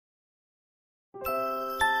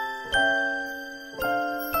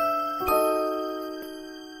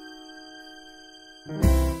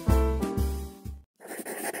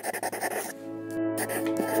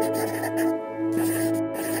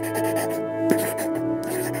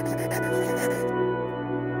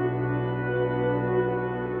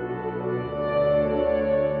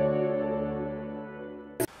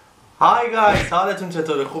های گایز، حالتون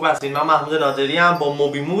چطوره؟ خوب هستین؟ من محمود نادری ام. با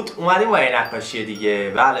موبیمود اومدیم با این نقاشی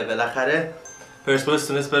دیگه. بله بالاخره پرسپولیس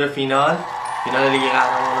تونست بره فینال لیگ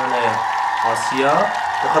قهرمانان آسیا.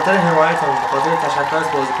 به خاطر حمایتمون، به خاطر تشکر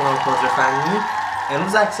از بازیکنان کادر فنی،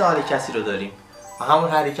 امروز عکس کثیر رو داریم و همون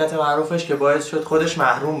حرکت معروفش که باعث شد خودش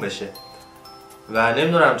محروم بشه و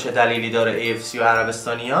نمیدونم چه دلیلی داره AFC و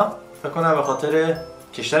عربستانیا. فکر کنم به خاطر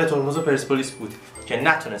کشتن ترمز پرسپولیس بود که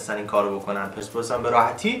نتونستن این کارو بکنن. پرسپولیس هم به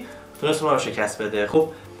راحتی تونست اونها رو شکست بده. خب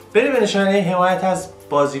بریم به نشانه حمایت از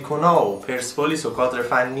بازیکن‌ها و پرسپولیس و کادر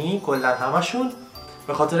فنی کلا همشون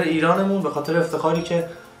به خاطر ایرانمون، به خاطر افتخاری که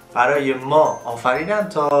برای ما آفریدن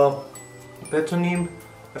تا بتونیم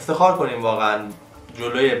افتخار کنیم. واقعا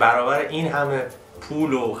جلوی برابر این همه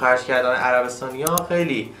پول و خرج کردن عربستانیا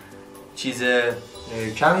خیلی چیز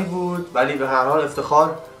کمی بود، ولی به هر حال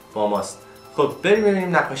افتخار با ماست. خب بریم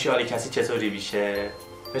ببینیم نقاشی کسی چطوری میشه.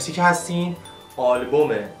 مرسی که هستین.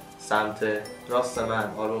 آلبوم سمت راست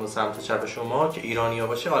من، آلبوم سمت چپ شما که ایرانیا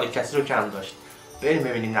باشه کسی رو کم داشت. بریم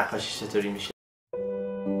ببینیم نقاشی چطوری میشه.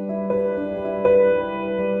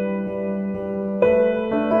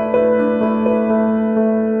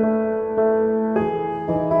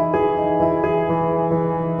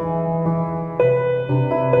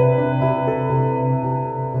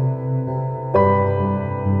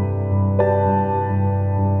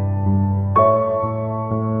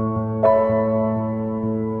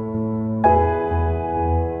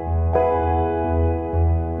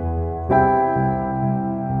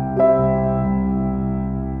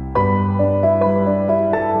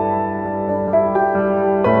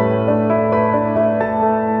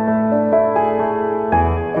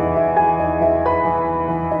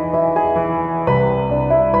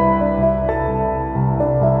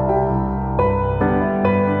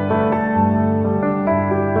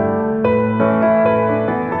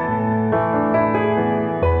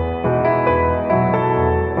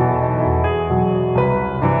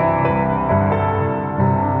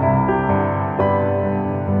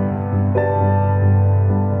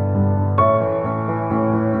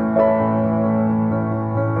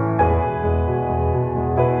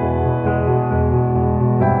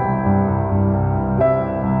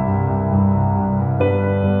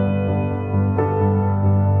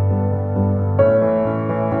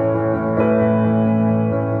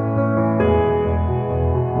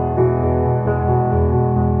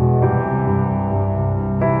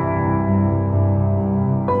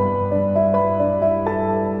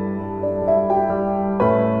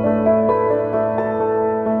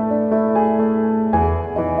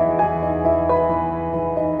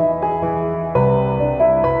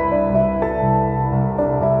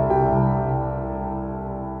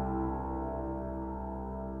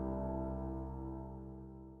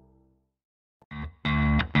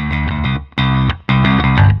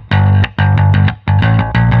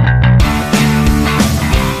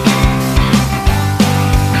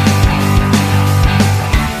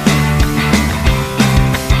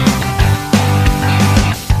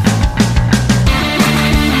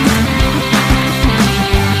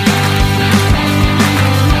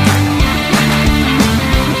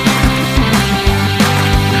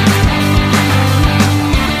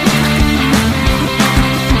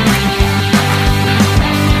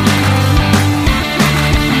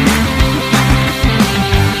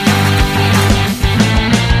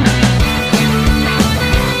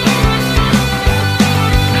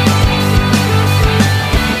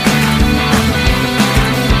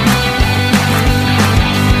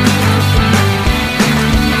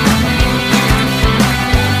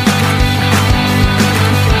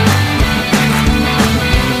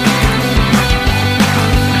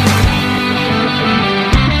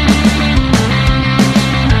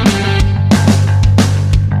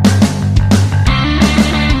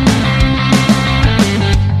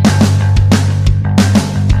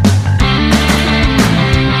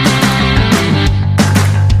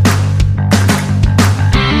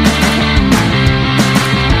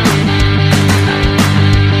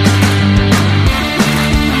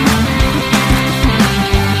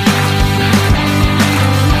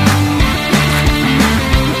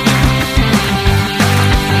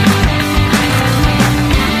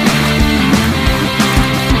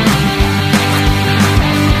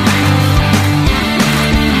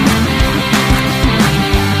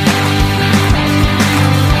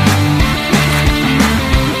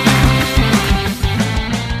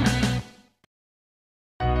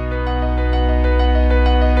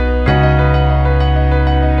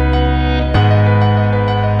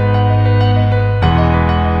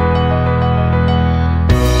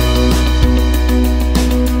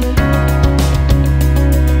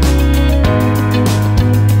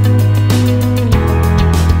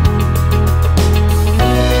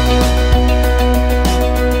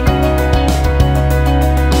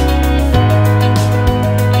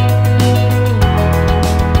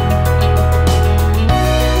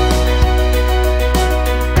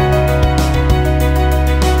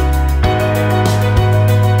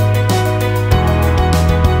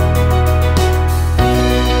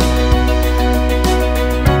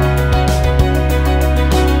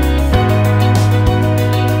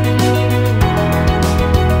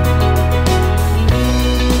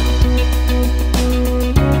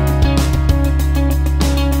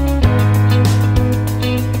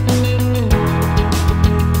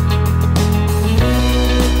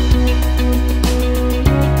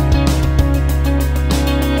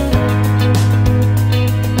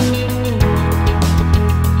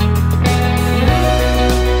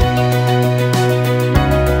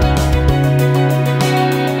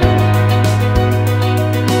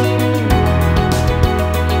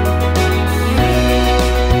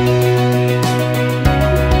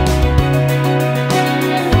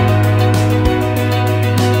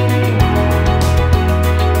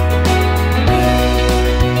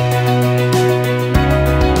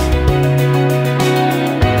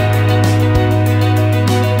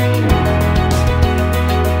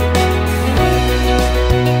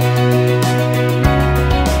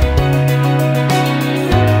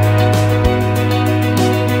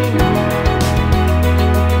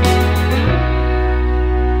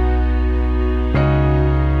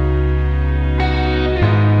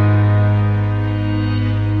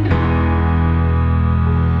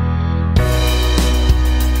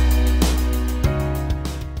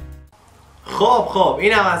 خب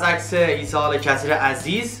اینم از عکس عیسی کثیر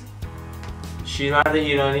عزیز، شیرمرد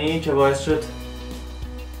ایرانی که باعث شد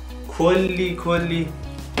کلی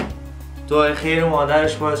دعای خیر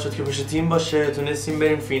مادرش باعث شد که پشت تیم باشه. تونستیم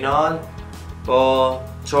بریم فینال با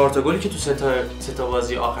 4 تا گلی که تو 3 تا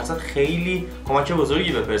بازی آخر سال خیلی کمک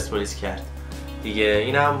بزرگی به پرسپولیس کرد دیگه.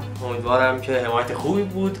 اینم امیدوارم که حمایت خوبی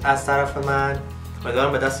بود از طرف من،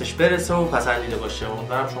 امیدوارم به دستش برسه و پسندیده باشه.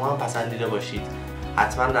 امیدوارم شما هم پسندیده باشید.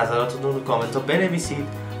 حتما نظراتتون رو کامنت ها بنویسید،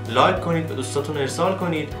 لایک کنید، به دوستاتون ارسال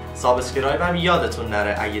کنید. سابسکرایب هم یادتون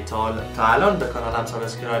نره، اگه تا الان به کانالم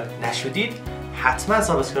سابسکرایب نشدید حتما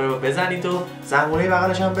سابسکرایب رو بزنید و زنگوله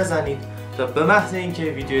بغلش هم بزنید تا به محض اینکه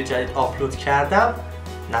ویدیو جدید آپلود کردم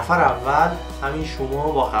نفر اول همین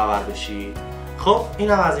شما با خبر بشید. خب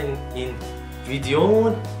اینم از این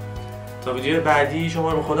ویدیومون. تا ویدیو بعدی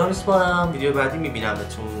شما رو خدا میسپارم. ویدیو بعدی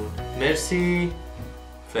میبینمتون. مرسی،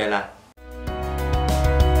 فعلا.